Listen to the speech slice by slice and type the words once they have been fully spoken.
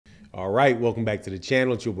All right, welcome back to the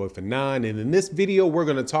channel. It's your boy Fanon, and in this video, we're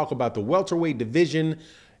going to talk about the welterweight division,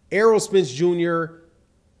 Errol Spence Jr.,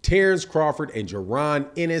 Terence Crawford, and Jaron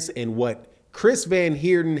Ennis, and what Chris Van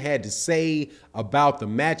Heerden had to say about the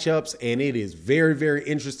matchups, and it is very, very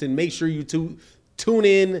interesting. Make sure you tune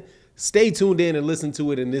in, stay tuned in, and listen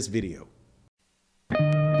to it in this video.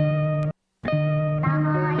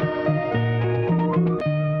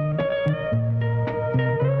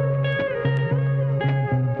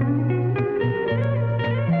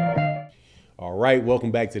 All right,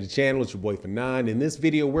 welcome back to the channel. It's your boy Fanon. In this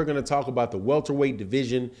video, we're going to talk about the welterweight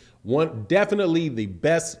division. Definitely the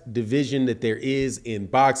best division that there is in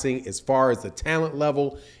boxing as far as the talent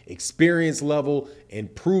level, experience level,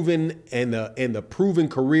 and proven and the proven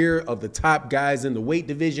career of the top guys in the weight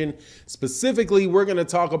division. Specifically, we're going to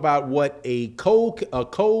talk about what a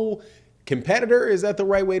co-competitor, is that the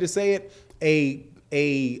right way to say it?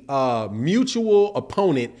 A mutual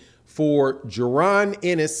opponent for Jaron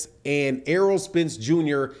Ennis and Errol Spence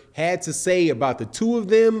Jr. had to say about the two of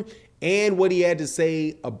them and what he had to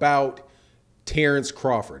say about Terence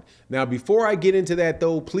Crawford. Now, before I get into that,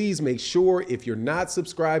 though, please make sure if you're not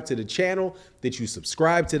subscribed to the channel that you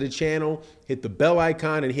subscribe to the channel, hit the bell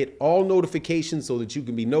icon, and hit all notifications so that you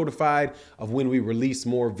can be notified of when we release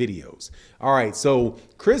more videos. All right, so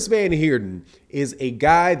Chris Van Heerden is a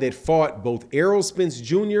guy that fought both Errol Spence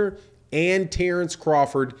Jr. and Terence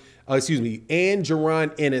Crawford, and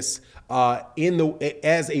Jaron Ennis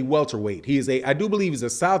as a welterweight. He is I do believe he's a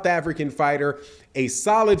South African fighter, a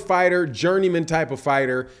solid fighter, journeyman type of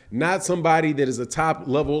fighter, not somebody that is a top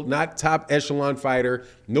level, not top echelon fighter,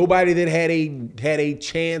 nobody that had a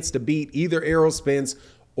chance to beat either Errol Spence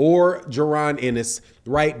or Jaron Ennis,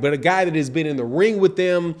 right? But a guy that has been in the ring with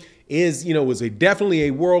them is definitely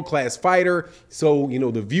a world-class fighter. So,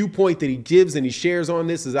 the viewpoint that he gives and he shares on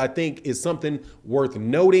this I think is something worth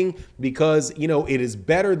noting, because, it is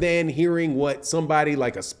better than hearing what somebody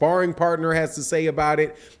like a sparring partner has to say about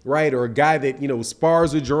it, right? Or a guy that,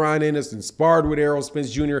 spars with Jaron Ennis and sparred with Errol Spence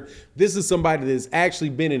Jr. This is somebody that's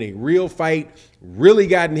actually been in a real fight, really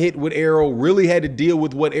gotten hit with Errol, really had to deal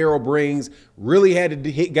with what Errol brings, really had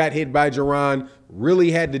to got hit by Jaron,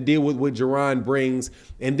 really had to deal with what Jaron brings.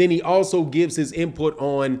 And then he also gives his input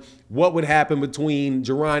on what would happen between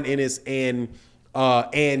Jaron Ennis and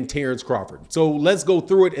Terence Crawford. So let's go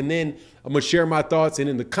through it, and then I'm gonna share my thoughts. And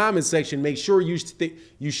in the comment section, make sure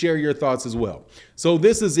you share your thoughts as well. So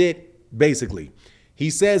this is it, basically. He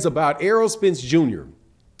says about Errol Spence Jr.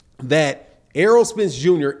 that Errol Spence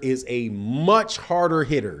Jr. is a much harder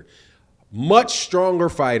hitter, much stronger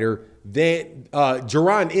fighter than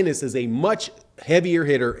Jaron Ennis is a much heavier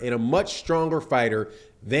hitter and a much stronger fighter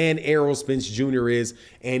than Errol Spence Jr. is.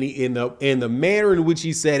 And in the manner in which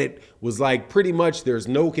he said it was like pretty much there's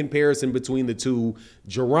no comparison between the two.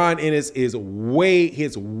 Jaron Ennis is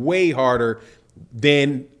way harder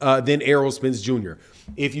than Errol Spence Jr.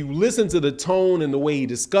 If you listen to the tone and the way he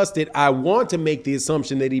discussed it, I want to make the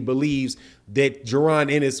assumption that he believes that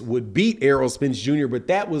Jaron Ennis would beat Errol Spence Jr., but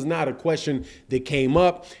that was not a question that came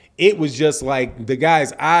up. It was just like the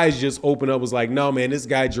guy's eyes just opened up, was like, no, man, this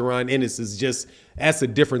guy Jaron Ennis is just, that's a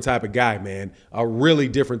different type of guy, man. A really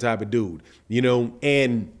different type of dude,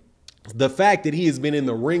 and the fact that he has been in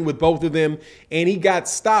the ring with both of them and he got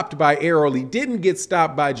stopped by Errol. He didn't get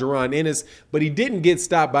stopped by Jaron Ennis, but he didn't get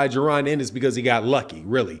stopped by Jaron Ennis because he got lucky,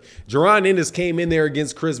 really. Jaron Ennis came in there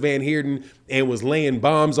against Chris Van Heerden and was laying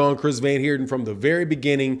bombs on Chris Van Heerden from the very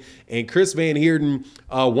beginning. And Chris Van Heerden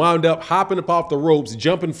wound up hopping up off the ropes,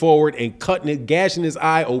 jumping forward and gashing his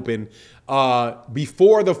eye open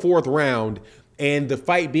before the fourth round, and the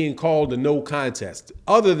fight being called a no contest.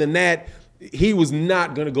 Other than that, he was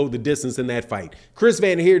not going to go the distance in that fight. Chris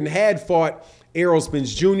Van Heerden had fought Errol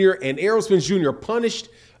Spence Jr., and Errol Spence Jr. punished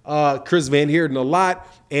Chris Van Heerden a lot,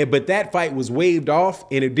 but that fight was waved off,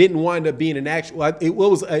 and it didn't wind up being an actual. I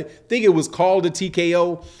think it was called a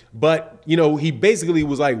TKO, but he basically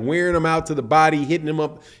was like wearing him out to the body, hitting him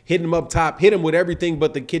up top, hit him with everything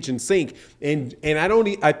but the kitchen sink, and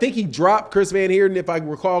I think he dropped Chris Van Heerden, if I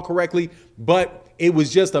recall correctly, but it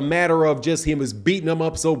was just a matter of just him was beating him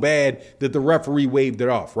up so bad that the referee waved it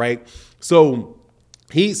off, right? So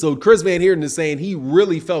Chris Van Heerden is saying he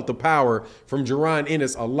really felt the power from Jaron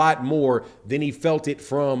Ennis a lot more than he felt it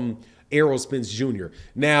from Errol Spence Jr.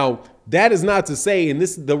 Now, that is not to say, and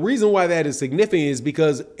the reason why that is significant is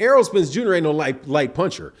because Errol Spence Jr. ain't no light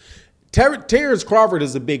puncher. Terence Crawford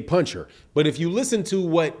is a big puncher, but if you listen to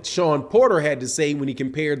what Sean Porter had to say when he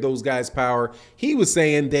compared those guys' power, he was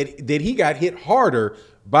saying that he got hit harder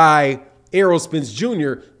by Errol Spence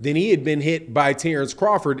Jr., then he had been hit by Terence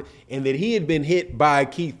Crawford, and that he had been hit by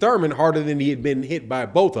Keith Thurman harder than he had been hit by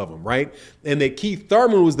both of them, right? And that Keith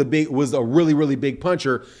Thurman was a really, really big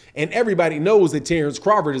puncher. And everybody knows that Terence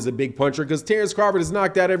Crawford is a big puncher because Terence Crawford has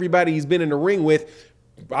knocked out everybody he's been in the ring with,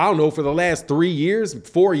 I don't know, for the last 3 years,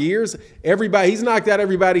 4 years. He's knocked out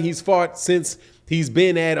everybody he's fought since he's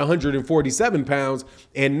been at 147 pounds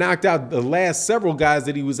and knocked out the last several guys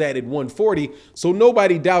that he was at 140. So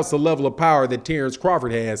nobody doubts the level of power that Terence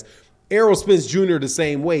Crawford has. Errol Spence Jr. the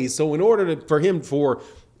same way. So in order for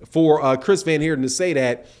Chris Van Heerden to say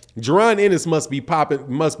that, Jaron Ennis must be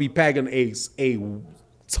packing a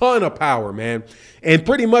ton of power, man. And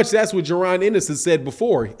pretty much that's what Jaron Ennis has said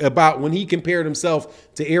before about when he compared himself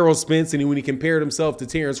to Errol Spence and when he compared himself to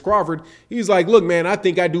Terence Crawford. He's like, look, man, I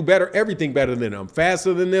think I do everything better than them. I'm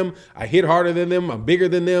faster than them. I hit harder than them. I'm bigger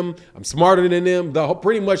than them. I'm smarter than them.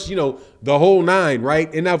 Pretty much, the whole nine,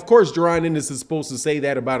 right? And now, of course, Jaron Ennis is supposed to say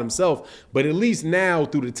that about himself. But at least now,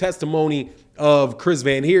 through the testimony of Chris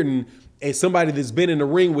Van Heerden, as somebody that's been in the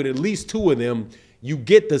ring with at least two of them, you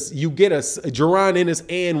get a Jaron Ennis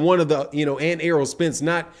and one of the, and Errol Spence,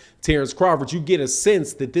 not Terence Crawford. You get a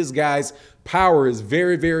sense that this guy's power is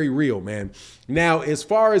very, very real, man. Now, as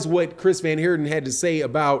far as what Chris Van Heerden had to say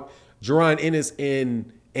about Jaron Ennis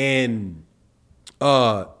and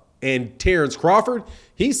Terence Crawford,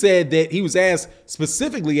 he said that he was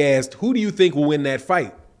specifically asked, who do you think will win that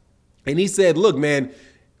fight? And he said, look, man,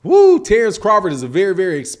 Terence Crawford is a very,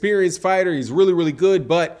 very experienced fighter. He's really, really good,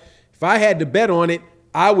 but if I had to bet on it,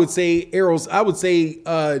 I would say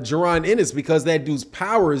Jaron Ennis, because that dude's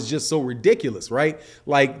power is just so ridiculous, right?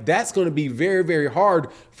 Like, that's going to be very, very hard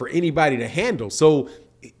for anybody to handle. So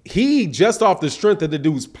he, just off the strength of the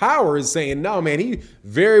dude's power, is saying, no, man, he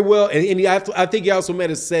very well. And I think he also might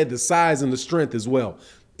have said the size and the strength as well.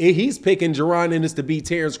 He's picking Jaron Ennis to beat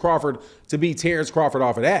Terence Crawford,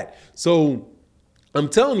 off of that. So I'm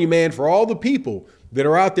telling you, man, for all the people that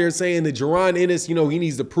are out there saying that Jaron Ennis, he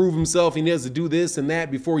needs to prove himself, he needs to do this and that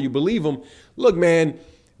before you believe him. Look, man,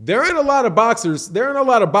 there ain't a lot of boxers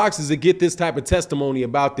that get this type of testimony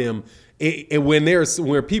about them. And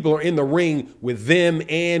where people are in the ring with them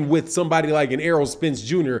and with somebody like an Errol Spence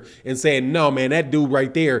Jr. and saying, no, man, that dude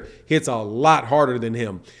right there hits a lot harder than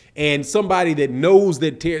him. And somebody that knows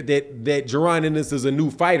that Jaron Ennis is a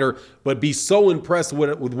new fighter, but be so impressed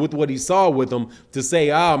with what he saw with him to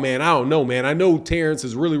say, oh, man, I don't know, man. I know Terence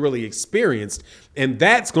is really, really experienced, and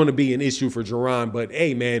that's going to be an issue for Jaron. But,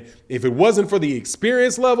 hey, man, if it wasn't for the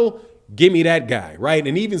experience level, give me that guy, right?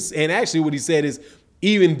 And actually what he said is,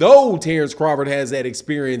 even though Terence Crawford has that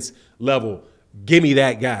experience level, give me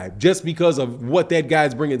that guy, just because of what that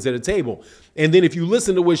guy's bringing to the table. And then if you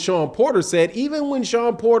listen to what Sean Porter said, even when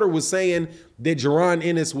Sean Porter was saying that Jaron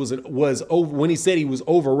Ennis was over, when he said he was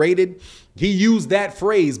overrated, he used that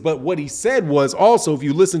phrase. But what he said was also, if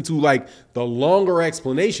you listen to like the longer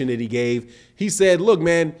explanation that he gave, he said, look,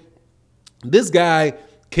 man, this guy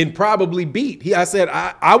can probably beat. I said,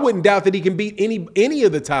 I wouldn't doubt that he can beat any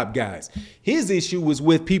of the top guys. His issue was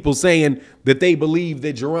with people saying that they believe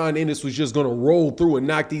that Jaron Ennis was just going to roll through and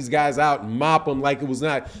knock these guys out and mop them like it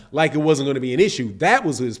wasn't going to be an issue. That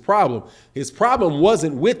was his problem. His problem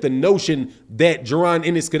wasn't with the notion that Jaron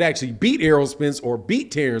Ennis could actually beat Errol Spence or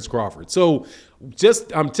beat Terence Crawford. So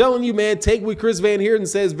I'm telling you, man, take what Chris Van Heerden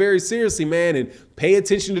says very seriously, man, and pay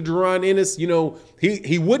attention to Jaron Ennis.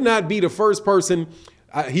 He would not be the first person.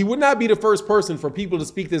 He would not be the first person for people to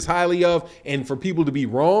speak this highly of and for people to be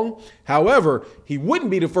wrong. However, he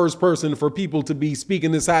wouldn't be the first person for people to be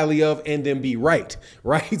speaking this highly of and then be right?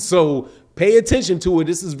 So pay attention to it.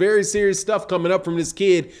 This is very serious stuff coming up from this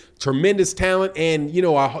kid. Tremendous talent. And,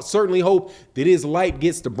 I certainly hope that his light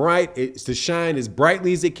gets to shine as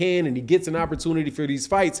brightly as it can, and he gets an opportunity for these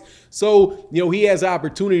fights. So, he has an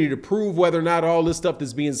opportunity to prove whether or not all this stuff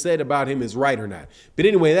that's being said about him is right or not. But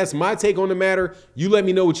anyway, that's my take on the matter. You let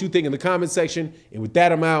me know what you think in the comment section. And with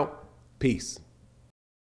that, I'm out. Peace.